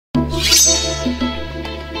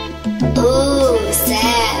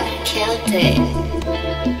Let's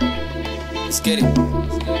get it.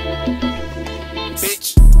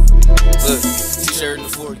 Bitch. Look, t-shirt in the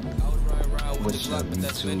 40. What's up,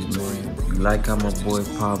 YouTube, man? You like how my boy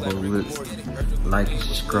Pablo looks? Like and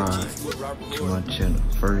subscribe to my channel.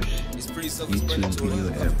 First YouTube video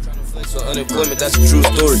ever. So unemployment, that's a true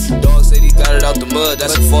story. Dog said he got it out the mud,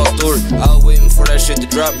 that's a false story. I was waiting for that shit to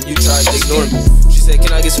drop and you tried to ignore me. She said,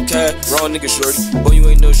 can I get some cash? Wrong nigga, shorty. Boy, you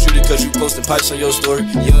ain't no shooter cause you posting pipes on your story.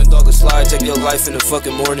 Young dog a slide, take your life in the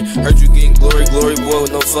fucking morning. Heard you getting glory, boy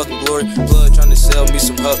with no fucking glory. Blood trying to sell me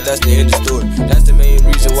some huff, that's the end of the story. That's the main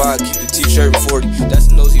reason why I keep the t-shirt in 40. That's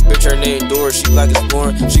a nosy bitch, her name Doris, she like it's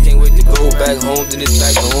born. She can't wait to go back home, then it's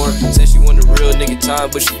back to horn. Said she want a real nigga time,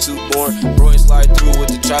 but she too born. Bro ain't slide through with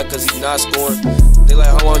the chalk cause he not scoring. They like,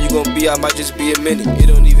 how long you gonna be? I might just be a minute. It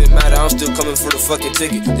don't even matter, I'm still coming for the fucking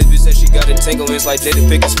ticket. This bitch said she got entanglements like Jada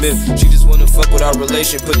Pinkett Smith. She just wanna fuck with our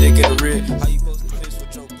relation, put dick in the rib. How you supposed to piss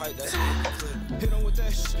with your pipe? That's hit on with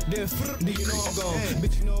that shit, then you know I'm gone.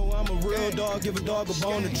 Bitch, you know I'm a real dog, give a dog a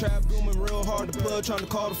bone. The trap booming real hard, the plug trying to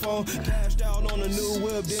call the phone. Cashed out on a new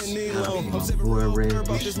whip, didn't need loan. I'm sipping real clear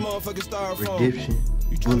about this motherfucking styrofoam.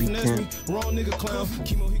 You tryna finesse me? Wrong nigga clown.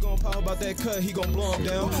 Chemo, he gon' pop about that cut, he gon' blow him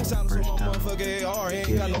down. Silence on my motherfucking AR,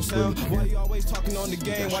 ain't got no sound. Why you always talking on the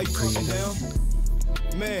game? Why you talking down?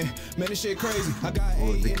 Man, this shit crazy. I got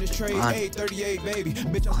 8 in this trade, 838 baby.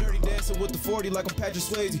 Bitch, I'm dirty dancing with the 40 like I'm Patrick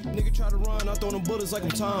Swayze. Nigga try to run, I throw them bullets like I'm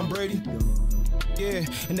Tom Brady. Yeah,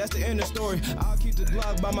 and that's the end of the story. I'll keep the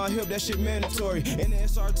Glock by my hip, that shit mandatory. And the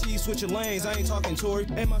SRT switching lanes, I ain't talking Tory.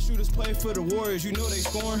 And my shooters play for the Warriors, you know they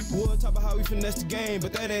scoring. We'll talk about how we finesse the game,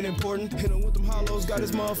 but that ain't important. Hit him with them hollows, got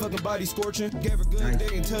his motherfucking body scorching. Gave her good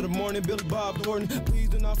day until the morning, Billy Bob Thornton. Please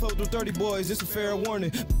do not fuck with 30 boys, it's a fair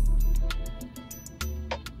warning.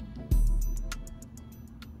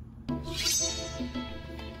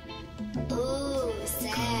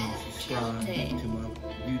 Subscribe to my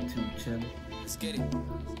YouTube channel. Let's get it.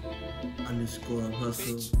 _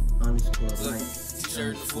 hustle _ light.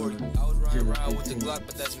 T-shirt in the 40. I was riding around with the Glock,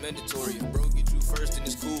 but that's mandatory. Bro, get you first and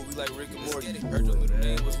it's cool, we like Rick and Morty. Heard your middle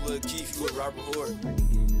name was Lil Keith, you with Robert Horde.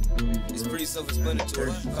 It's pretty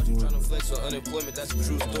self-explanatory. Caught you trying to flex on unemployment, that's a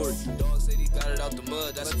true story. Dog said he got it out the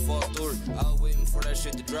mud, that's a false story. I was waiting for that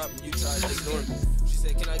shit to drop and you tried to ignore me. She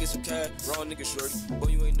said, can I get some cash? Wrong nigga, shorty.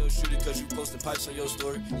 Boy, you ain't no shooter cause you posting pipes on your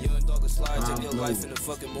story. Young dog a slide, take your life in the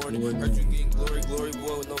fucking morning. Heard you getting glory,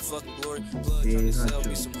 boy with no fucking glory. Blood trying to sell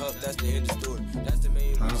me some huff, that's the end of the story. That's the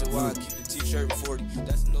main reason why I keep the t-shirt in 40.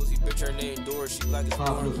 That's a nosy bitch, her name Doris, she like it's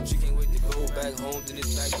born. She can't wait to go back home, then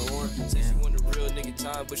it's back to horn. Said she want a real nigga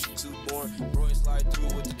time, but she too born. Bro ain't slide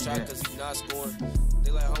through with the chalk cause he not scoring.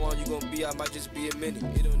 They like, how long you gonna be? I might just be a minute.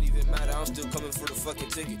 It don't even matter, I'm still coming for the fucking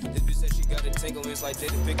ticket. This bitch said she got entanglements like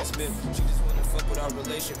Jada Pinkett Smith. She just wanna fuck with our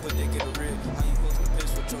relation, put dick in the rib. How you supposed to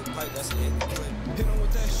piss with your pipe? That's the end of the play. Hit on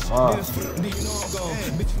with that shit, then you know I'm gone.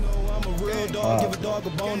 Bitch, you know I'm a real dog, give a dog a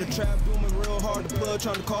bone. The trap booming real hard, the plug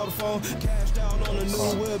trying to call the phone. Cashed out on a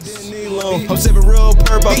new whip, didn't need loan. I'm sipping real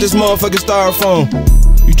perp out this motherfucking styrofoam.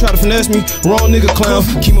 You try to finesse me? Wrong nigga clown.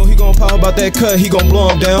 Chemo, he gon' pop about that cut, he gon' blow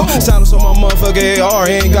him down. Silence on my motherfucking AR,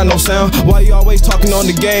 ain't got no sound. Why you always talking on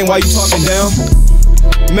the game? Why you talking down?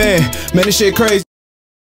 Man, this shit crazy.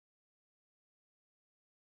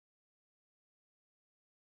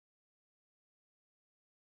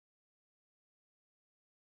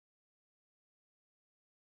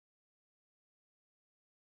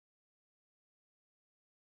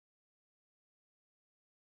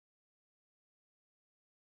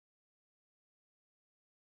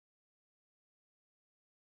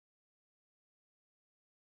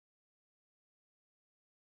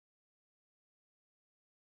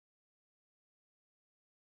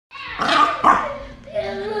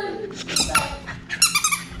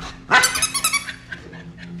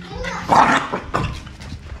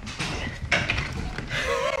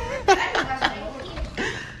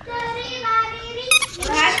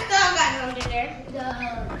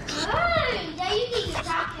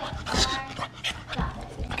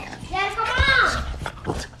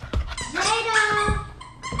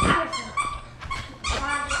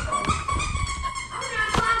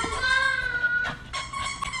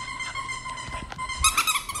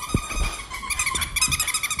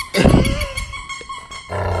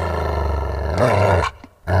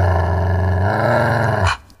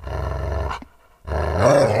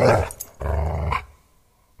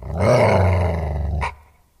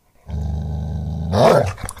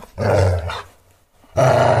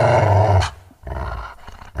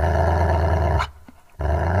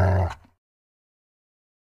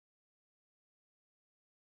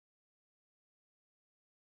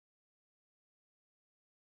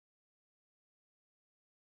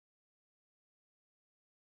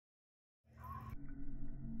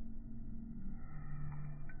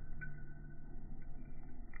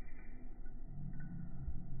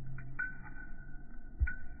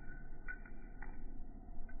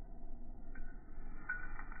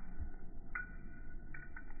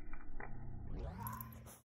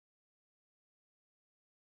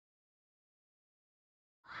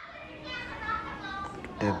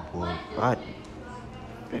 that boy body.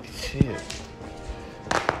 Pretty shit.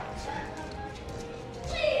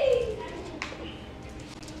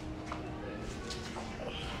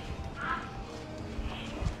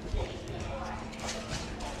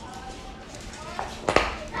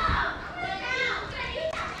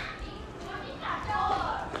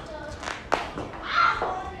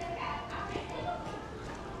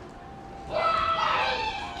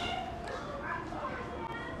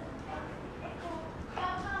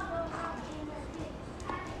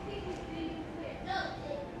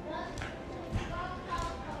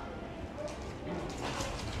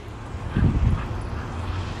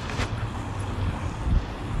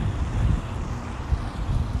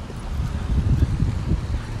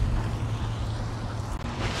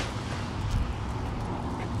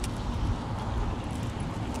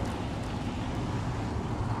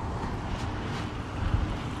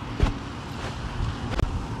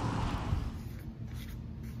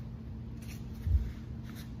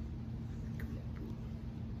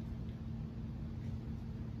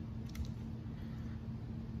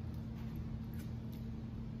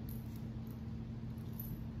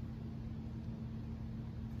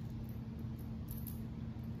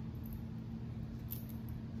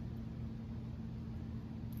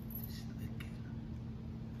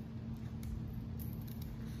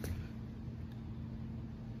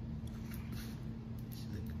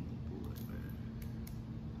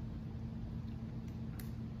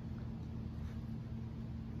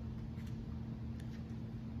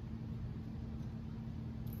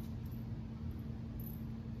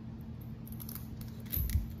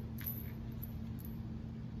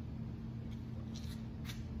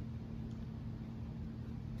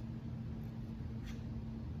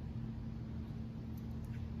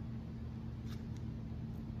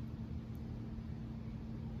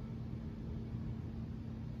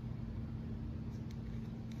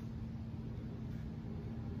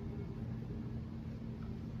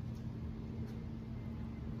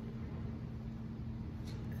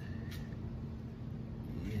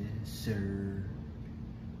 Sir.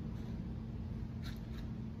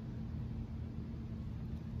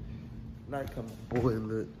 Like a boy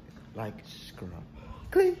look, like subscribe.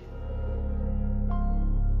 Click.